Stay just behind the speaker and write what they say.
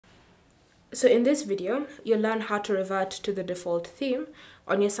So in this video, you'll learn how to revert to the default theme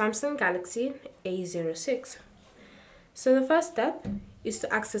on your Samsung Galaxy A06. So the first step is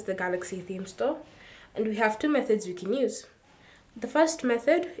to access the Galaxy theme store, and we have two methods we can use. The first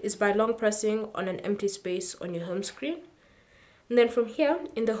method is by long pressing on an empty space on your home screen. And then from here,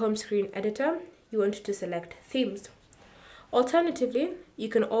 in the home screen editor, you want to select Themes. Alternatively, you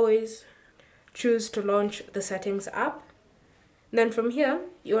can always choose to launch the Settings app. Then from here,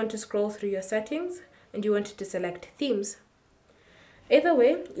 you want to scroll through your settings and you want to select Themes. Either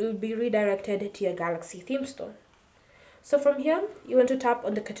way, you'll be redirected to your Galaxy theme store. So from here, you want to tap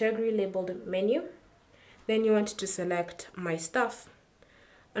on the category labeled Menu. Then you want to select My Stuff.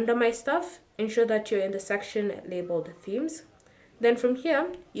 Under My Stuff, ensure that you're in the section labeled Themes. Then from here,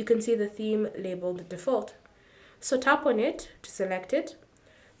 you can see the theme labeled Default. So tap on it to select it.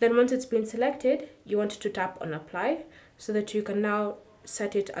 Then once it's been selected, you want to tap on Apply so that you can now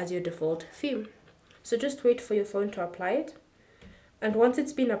set it as your default theme. So just wait for your phone to apply it. And once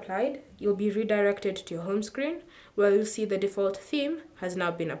it's been applied, you'll be redirected to your home screen where you'll see the default theme has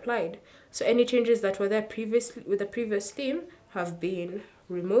now been applied. So any changes that were there previously with the previous theme have been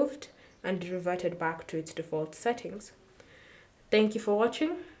removed and reverted back to its default settings. Thank you for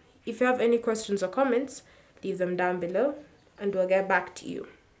watching. If you have any questions or comments, leave them down below and we'll get back to you.